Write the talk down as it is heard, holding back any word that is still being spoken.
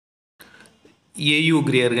AU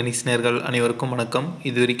Agri Organics நேயர்கள் அனைவருக்கும் வணக்கம்.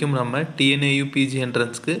 இதுவரைக்கும் நம்ம TNAU PG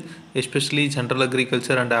என்ட்ரன்ஸ்க்கு especially general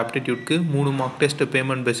agriculture and ஆப்டிடியூட்க்கு 3 mark test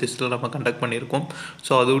payment பேசிஸில் நம்ம கண்டக்ட் பண்ணியிருக்கோம்.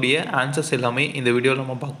 ஸோ அதோடைய ஆன்சர்ஸ் எல்லாமே இந்த வீடியோவில்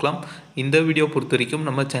நம்ம பார்க்கலாம். இந்த வீடியோ பொறுத்த வரைக்கும்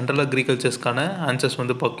நம்ம ஜென்ரல் அக்ரிகல்ச்சர்ஸ்க்கான ஆன்சர்ஸ்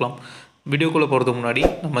பார்க்கலாம். வீடியோக்குள்ளே போகிறதுக்கு முன்னாடி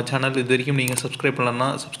நம்ம சேனல் இது வரைக்கும் நீங்கள் சப்ஸ்கிரைப் பண்ணலன்னா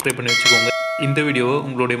சப்ஸ்கிரைப் பண்ணி வச்சுக்கோங்க. இந்த வீடியோவை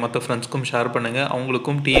உங்களுடைய மற்ற ஃப்ரெண்ட்ஸ்க்கும் ஷேர் பண்ணுங்கள்.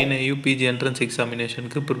 அவங்களுக்கும் TNAU PG என்ட்ரன்ஸ்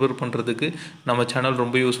எக்ஸாமினேஷனுக்கு ப்ரிப்பேர் பண்ணுறதுக்கு நம்ம சேனல்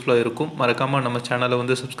ரொம்ப யூஸ்ஃபுல்லாக இருக்கும். மறக்காமல் நம்ம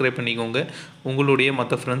சேனலை சப்ஸ்கிரைப் பண்ணிக்கோங்க. உங்களுடைய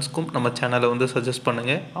மற்ற ஃப்ரெண்ட்ஸ்க்கும் நம்ம சேனலை சஜஸ்ட்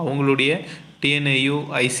பண்ணுங்கள். அவங்களுடைய TNAU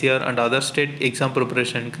ICAR and other state exam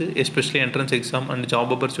ப்ரிப்பரேஷனுக்கு especially entrance exam and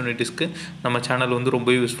job ஆப்பர்ச்சுனிட்டிஸ்க்கு நம்ம சேனல் ரொம்ப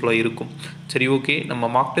யூஸ்ஃபுல்லாக இருக்கும். சரி, ஓகே. நம்ம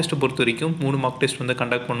மார்க் டெஸ்ட்டை பொறுத்த வரைக்கும் 3 மார்க் டெஸ்ட்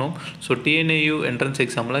கண்டக்ட் பண்ணோம். ஸோ TNAU என்ட்ரன்ஸ்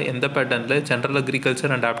எக்ஸாமில் எந்த பேட்டர்னில் ஜென்ரல்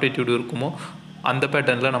அக்ரிகல்ச்சர் அண்ட் ஆப்டிடியூட் இருக்குமோ அந்த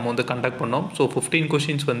பேட்டர்னில் நம்ம கண்டக்ட் பண்ணோம். ஸோ 15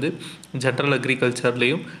 கொஷின்ஸ் ஜென்ரல்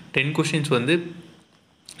அக்ரிகல்ச்சர்லேயும் 10 கொஷின்ஸ்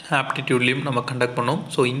ஆப்டிடியூட்லேயும் நம்ம கண்டக்ட் பண்ணோம்.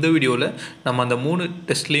 ஸோ இந்த வீடியோவில் நம்ம அந்த 3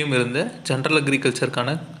 டெஸ்ட்லேயும் இருந்த ஜென்ரல்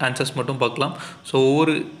அக்ரிகல்ச்சருக்கான ஆன்சர்ஸ் மட்டும் பார்க்கலாம். ஸோ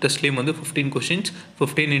ஒவ்வொரு டெஸ்ட்லேயும் 15 கொஷின்ஸ்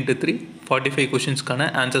 15 × 3 45 கொஷின்ஸ்க்கான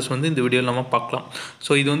ஆன்சர்ஸ் இந்த வீடியோவில் நம்ம பார்க்கலாம்.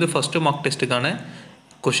 ஸோ இது ஃபஸ்ட்டு மார்க் டெஸ்ட்டுக்கான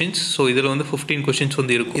கொஷின்ஸ். ஸோ இதில் 15 கொஷின்ஸ்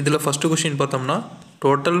இருக்கும். இதில் ஃபஸ்ட்டு கொஷின் பார்த்தோம்னா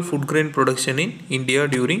total food grain production in India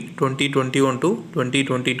during 2021 to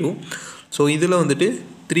 2022. So இதில்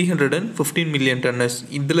 315 மில்லியன் டன்னஸ்.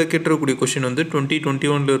 இதில் கேட்டிருக்கக்கூடிய கொஷின்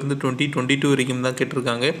 2021 2022 வரைக்கும் தான்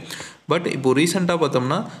கேட்டிருக்காங்க. பட் இப்போது ரீசெண்டாக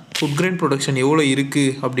பார்த்தோம்னா ஃபுட் கிரெயின் ப்ரொடக்ஷன் எவ்வளோ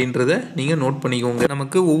இருக்குது அப்படின்றத நீங்கள் நோட் பண்ணிக்கோங்க.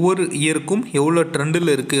 நமக்கு ஒவ்வொரு இயருக்கும் எவ்வளோ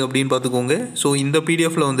ட்ரெண்டில் இருக்குது அப்படின்னு பார்த்துக்கோங்க. ஸோ இந்த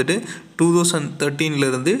பிடிஎஃப்பில்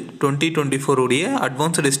 2013 2024 உடைய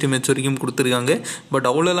அட்வான்ஸ்டு எஸ்டிமேட்ஸ் வரைக்கும் கொடுத்துருக்காங்க. பட்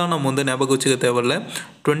அவ்வளோலாம் நம்ம ஞாபகம் வச்சுக்க தேவையில்ல.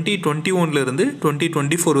 2021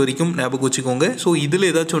 2024 வரைக்கும் ஞாபகம் வச்சுக்கோங்க. ஸோ இதில்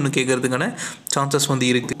ஏதாச்சும் ஒன்று கேட்கறதுக்கான சான்சஸ்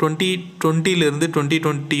இருக்குது. 2020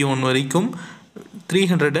 2021 வரைக்கும்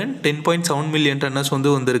 310.7 மில்லியன் டன்னஸ்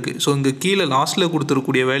வந்திருக்கு. ஸோ இங்கே கீழே லாஸ்ட்டில்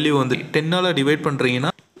கொடுத்துருக்கூடிய வேல்யூ 10ஆல் டிவைட்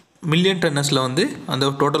பண்ணுறீங்கன்னா மில்லியன் டன்னஸில் அந்த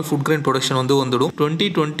டோட்டல் ஃபுட் கிரெயின் ப்ரொடக்ஷன் வந்துடும்.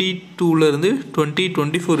 2022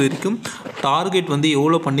 2024 வரைக்கும் டார்கெட்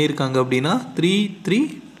எவ்வளோ பண்ணியிருக்காங்க அப்படின்னா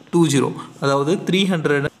 3320, அதாவது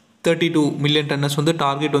 332 மில்லியன் டன்னஸ்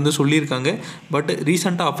டார்கெட் சொல்லியிருக்காங்க. பட்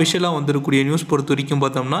ரீசெண்டாக அஃபிஷியலாக வந்திருக்கக்கூடிய நியூஸ் பொறுத்த வரைக்கும்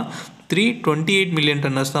பார்த்தோம்னா 328 மில்லியன்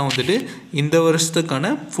டன்னஸ் தான் இந்த வருஷத்துக்கான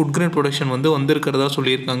ஃபுட் கிரெயின் ப்ரொடக்ஷன் வந்திருக்கிறதா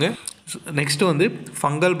சொல்லியிருக்காங்க. Next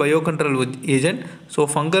fungal bio control agent. So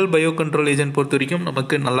fungal bio control agent பொறுத்த வரைக்கும்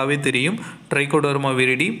நமக்கு நல்லாவே தெரியும். Trichoderma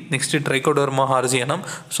viride, next trichoderma harzianum.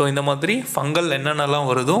 So இந்த மாதிரி ஃபங்கல் என்னென்னலாம்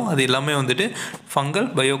வருதோ அது எல்லாமே ஃபங்கல்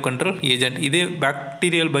பயோ கண்ட்ரோல் ஏஜென்ட். இதே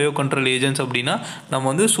பாக்டீரியல் பயோ கண்ட்ரோல் ஏஜென்ட்ஸ் அப்படின்னா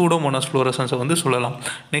நம்ம சூடோமோனாஸ் ஃப்ளோரசன்ஸை சொல்லலாம்.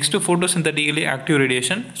 Next photosynthetically active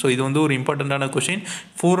radiation. So இது ஒரு இம்பார்ட்டண்ட்டான கொஷின்.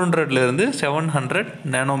 400 700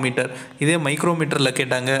 நேனோமீட்டர். இதே மைக்ரோமீட்டரில்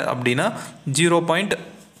கேட்டாங்க அப்படின்னா 0.4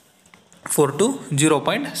 to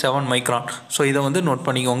 0.7 மைக்ரான். ஸோ இதை நோட்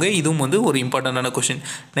பண்ணிக்கோங்க. இதுவும் ஒரு இம்பார்ட்டண்டான question.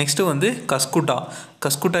 Next கஸ்குட்டா.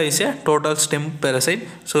 கஸ்குட்டா is a total stem parasite.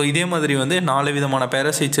 So இதே மாதிரி 4 விதமான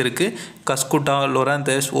பேரசைட்ஸ் இருக்குது. கஸ்குட்டா,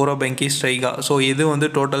 லொராந்தஸ், ஓரோபெங்கி, ஸ்ட்ரைகா. ஸோ இது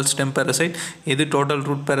டோட்டல் ஸ்டெம் பேரசைட், இது total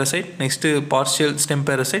root parasite. Next partial stem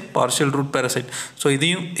parasite, partial root parasite. So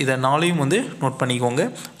இதை 4ஐயும் நோட் பண்ணிக்கோங்க.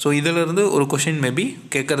 ஸோ இதிலிருந்து ஒரு கொஷின் மேபி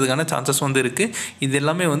கேட்கறதுக்கான சான்சஸ் இருக்குது. இது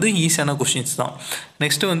எல்லாமே ஈஸியான கொஷின்ஸ் தான்.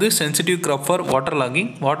 Next sensitive graph for water logging.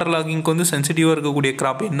 Water லாகிங்க்கு சென்சிட்டிவாக இருக்கக்கூடிய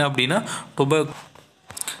கிராப் என்ன அப்படின்னா tobacco.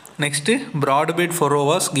 Next ப்ராட்பேட் ஃபொரோ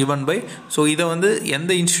was given by. So இதை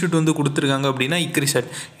எந்த இன்ஸ்டியூட் கொடுத்துருக்காங்க அப்படின்னா ICAR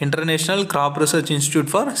international graph research institute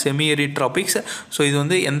for semi arid tropics. So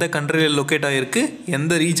இது எந்த கண்ட்ரியில் லொக்கேட் ஆகிருக்கு,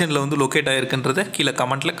 எந்த ரீஜனில் லொக்கேட் ஆகிருக்குன்றதை கீழே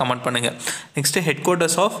கமெண்ட் பண்ணுங்கள். Next head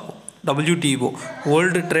quarters of WTO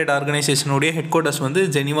world trade ஆர்கனைசேஷனுடைய head quarters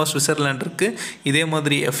Geneva Switzerland இருக்குது. இதே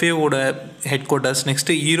மாதிரி FAOட head quarters,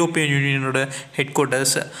 next European யூனியனோட head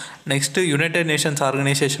quarters, next United Nations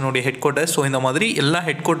ஆர்கனைசேஷனுடைய head quarters. So இந்த மாதிரி எல்லா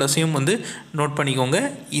ஹெட் குவார்ட்டர்ஸையும் நோட் பண்ணிக்கோங்க.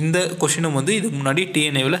 இந்த கொஷினும் இதுக்கு முன்னாடி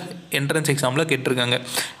TNAUவில் என்ட்ரன்ஸ் எக்ஸாமில் கேட்டிருக்காங்க.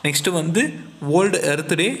 நெக்ஸ்ட்டு வேர்ல்டு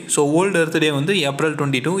எர்த் டே. ஸோ வேர்ல்டு எர்த் டே April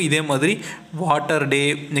 22. இதே மாதிரி வாட்டர் டே,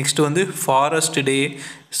 நெக்ஸ்ட்டு ஃபாரஸ்ட் டே,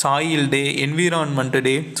 சாயில் டே, என்விரான்மெண்ட்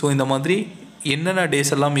டே. ஸோ இந்த மாதிரி என்னென்ன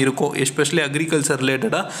டேஸ் எல்லாம் இருக்கோ, எஸ்பெஷலி அக்ரிகல்ச்சர்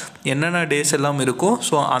ரிலேட்டடாக என்னென்ன டேஸ் எல்லாம் இருக்கோ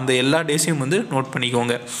ஸோ அந்த எல்லா டேஸையும் நோட்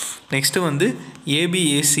பண்ணிக்கோங்க. Next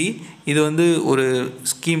ABAC. இது ஒரு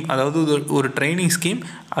ஸ்கீம், அதாவது ஒரு training scheme,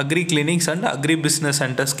 agri clinics and agree business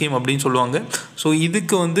centre scheme அப்படின்னு சொல்லுவாங்க. ஸோ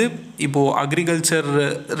இதுக்கு இப்போது அக்ரிகல்ச்சர்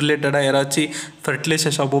ரிலேட்டடாக யாராச்சும்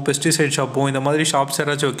ஃபர்டிலைசர் ஷாப்போ, பெஸ்டிசைட் ஷாப்போ இந்த மாதிரி ஷாப்ஸ்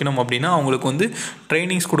யாராச்சும் வைக்கணும் அப்படின்னா அவங்களுக்கு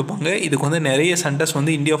ட்ரைனிங்ஸ் கொடுப்பாங்க. இதுக்கு நிறைய சென்டர்ஸ்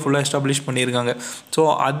இந்தியா ஃபுல்லாக எஸ்டாப்ளிஷ் பண்ணியிருக்காங்க. ஸோ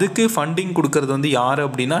அதுக்கு ஃபண்டிங் கொடுக்கறது யார்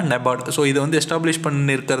அப்படின்னா நெபார்ட். ஸோ இதை எஸ்டாப்ளிஷ்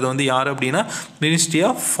பண்ணியிருக்கிறது யார் அப்படின்னா ministry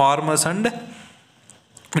of farmers and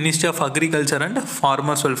ministry of agriculture and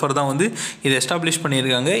farmers welfare தான் வந்து இதை எஸ்டாப்ளிஷ்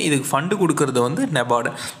பண்ணியிருக்காங்க. இதுக்கு ஃபண்டு கொடுக்கறது வந்து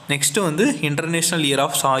நெபார்டு. நெக்ஸ்ட்டு வந்து இன்டர்நேஷ்னல் இயர்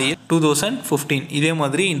ஆஃப் சாயில் 2015. இதே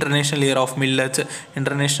மாதிரி international year of millets,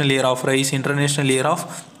 international year of rice, international year of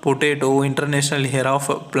potato, international year of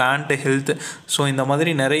plant health. So இந்த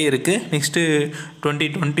மாதிரி நிறைய இருக்குது. நெக்ஸ்ட்டு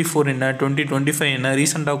 2024 என்ன, 2025 என்ன,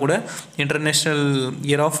 ரீசெண்டாக கூட international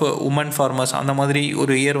year of woman farmers அந்த மாதிரி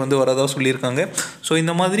ஒரு இயர் வந்து வரதா சொல்லியிருக்காங்க. ஸோ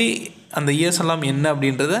இந்த மாதிரி அந்த இயர்ஸ் எல்லாம் என்ன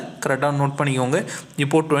அப்படின்றத கரெக்டாக நோட் பண்ணிக்கோங்க.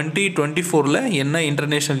 இப்போது 2024 என்ன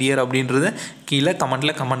இன்டர்நேஷ்னல் இயர் அப்படின்றத கீழே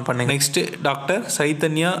கமெண்ட்டில் கமெண்ட் பண்ணுங்கள். Next doctor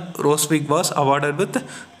Chaitanya ரோஸ்விக் was awarded with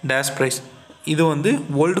dash price. இது வந்து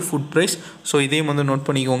வேர்ல்டு ஃபுட் ப்ரைஸ். ஸோ இதையும் வந்து நோட்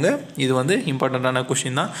பண்ணிக்கோங்க. இது வந்து இம்பார்ட்டண்ட்டான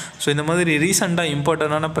கொஷின் தான். ஸோ இந்த மாதிரி ரீசெண்டாக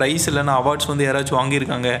இம்பார்ட்டண்ட்டான ப்ரைஸ் இல்லைனா அவார்ட்ஸ் வந்து யாராச்சும்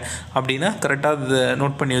வாங்கியிருக்காங்க அப்படின்னா கரெக்டாக இதை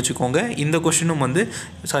நோட் பண்ணி வச்சுக்கோங்க. இந்த கொஷினும் வந்து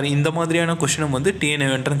இந்த மாதிரியான கொஷினும் வந்து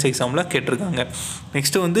TNAU என்ட்ரன்ஸ் எக்ஸாமில் கேட்டிருக்காங்க.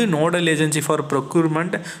 நெக்ஸ்ட்டு வந்து nodal agency for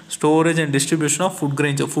procurement, storage and distribution of food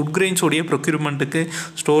grains. Food கிரெயின்ஸோடைய ப்ரொக்யூர்மெண்ட்டுக்கு,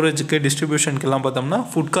 ஸ்டோரேஜுக்கு, டிஸ்ட்ரிபியூஷனுக்கெல்லாம் பார்த்தோம்னா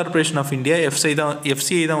food corporation of India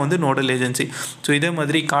FCI தான் வந்து நோடல் ஏஜென்சி. ஸோ இதே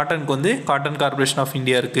மாதிரி காட்டனுக்கு வந்து காட்டன் கார்பரேஷன் ஆஃப்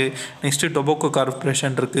இந்தியா இருக்குது. நெக்ஸ்ட்டு டொபாக்கோ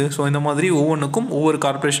கார்பரேஷன் இருக்குது. ஸோ இந்த மாதிரி ஒவ்வொன்றுக்கும் ஒவ்வொரு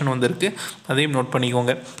கார்பரேஷன் வந்து இருக்குது. அதையும் நோட்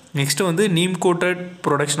பண்ணிக்கோங்க. நெக்ஸ்ட்டு வந்து neem coated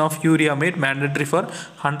production of urea mat mandatory for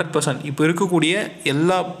 100%. இப்போ இருக்கக்கூடிய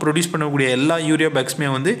ப்ரொடியூஸ் பண்ணக்கூடிய எல்லா யூரியா பேக்ஸுமே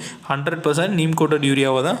வந்து 100% நீம் கோட்டட்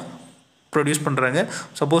யூரியாவை தான் ப்ரொடியூஸ் பண்ணுறாங்க.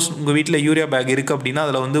 சப்போஸ் உங்கள் வீட்டில் யூரியா பேக் இருக்குது அப்படின்னா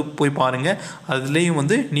அதில் வந்து போய் பாருங்கள். அதுலேயும்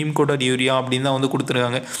வந்து நீம் கோட்டட் யூரியா அப்படின்னு தான் வந்து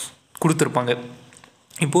கொடுத்துருப்பாங்க.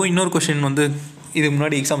 இப்போது இன்னொரு கொஷின் வந்து இதுக்கு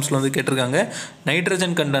முன்னாடி எக்ஸாம்ஸில் வந்து கேட்டிருக்காங்க.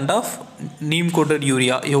 Nitrogen content of neem coated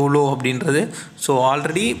urea எவ்வளோ அப்படின்றது. ஸோ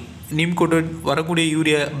ஆல்ரெடி நீம் கோட்டட் வரக்கூடிய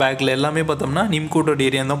யூரியா பேக்கில் எல்லாமே பார்த்தோம்னா நீம் கோட்டட்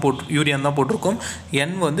யூரியான் தான் போட்டிருக்கோம்.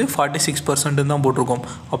 N வந்து 46% தான் போட்டிருக்கோம்.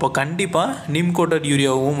 அப்போ கண்டிப்பாக நீம் கோட்டட்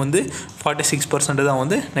யூரியாவும் வந்து 46% தான்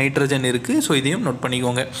வந்து நைட்ரஜன் இருக்குது. ஸோ இதையும் நோட்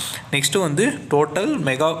பண்ணிக்கோங்க. நெக்ஸ்ட்டு வந்து total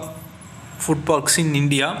mega food parks in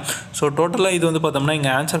India. So டோட்டலாக இது வந்து பார்த்தோம்னா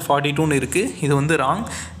இங்கே ஆன்சர் 42ன்னு இருக்குது. இது வந்து ராங்.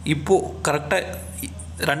 இப்போது கரெக்டாக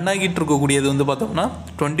ரன் ஆகிட்டு இருக்கக்கூடியது வந்து பார்த்தோம்னா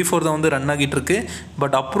 24 தான் வந்து ரன் ஆகிட்டு இருக்கு.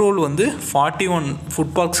 பட் அப்ரூவல் வந்து 41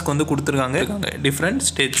 ஃபுட் பார்க்ஸ்க்கு வந்து கொடுத்துருக்காங்க டிஃப்ரெண்ட்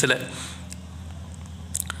ஸ்டேட்ஸில்.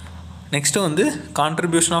 நெக்ஸ்ட்டு வந்து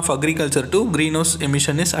contribution of agriculture to green house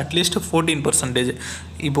emission is at least 14%.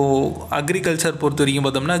 இப்போது அக்ரிகல்ச்சர் பொறுத்த வரைக்கும்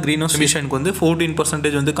பார்த்தோம்னா க்ரீன் ஹவுஸ் எமிஷனுக்கு வந்து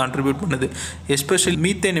 14% வந்து கான்ட்ரிபியூட் பண்ணுது. எஸ்பெஷல்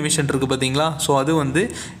மீத்தேன் எமிஷன் இருக்குது பார்த்தீங்களா. ஸோ அது வந்து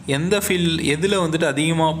எதில் வந்துட்டு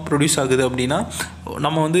அதிகமாக ப்ரொடியூஸ் ஆகுது அப்படின்னா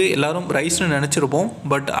நம்ம வந்து எல்லோரும் ரைஸ்னு நினச்சிருப்போம்.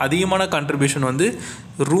 பட் அதிகமான கான்ட்ரிபியூஷன் வந்து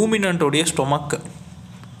ரூமினன்ட்டோடைய ஸ்டொமக்.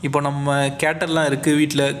 இப்போ நம்ம கேட்டர்லாம் இருக்குது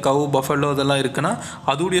வீட்டில், கவு, பஃபலோ அதெல்லாம் இருக்குன்னா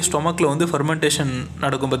அதோடைய ஸ்டொமக்கில் வந்து ஃபெர்மெண்டேஷன்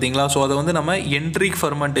நடக்கும் பார்த்தீங்களா. ஸோ அதை வந்து நம்ம என்ட்ரிக்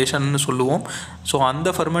ஃபெர்மெண்டேஷன்னு சொல்லுவோம். ஸோ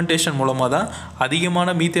அந்த ஃபெர்மெண்டேஷன் மூலமாக தான்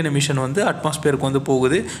அதிகமான மீத்தேன் எமிஷன் வந்து அட்மாஸ்பியருக்கு வந்து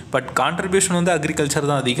போகுது. பட் கான்ட்ரிபியூஷன் வந்து அக்ரிகல்ச்சர்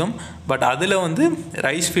தான் அதிகம். பட் அதில் வந்து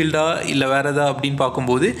ரைஸ் ஃபீல்டாக இல்லை வேறு எதா அப்படின்னு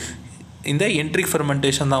பார்க்கும்போது இந்த என்ட்ரிக்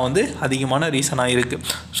ஃபெர்மெண்டேஷன் தான் வந்து அதிகமான ரீசனாக இருக்குது.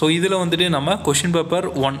 ஸோ இதில் வந்துட்டு நம்ம கொஷின் பேப்பர்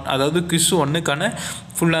 1 அதாவது குவிஸ் 1க்கான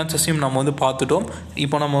ஃபுல் ஆன்சர்ஸையும் நம்ம வந்து பார்த்துட்டோம்.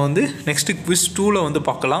 இப்போ நம்ம வந்து நெக்ஸ்ட்டு குவிஸ் 2ல் வந்து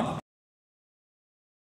பார்க்கலாம்.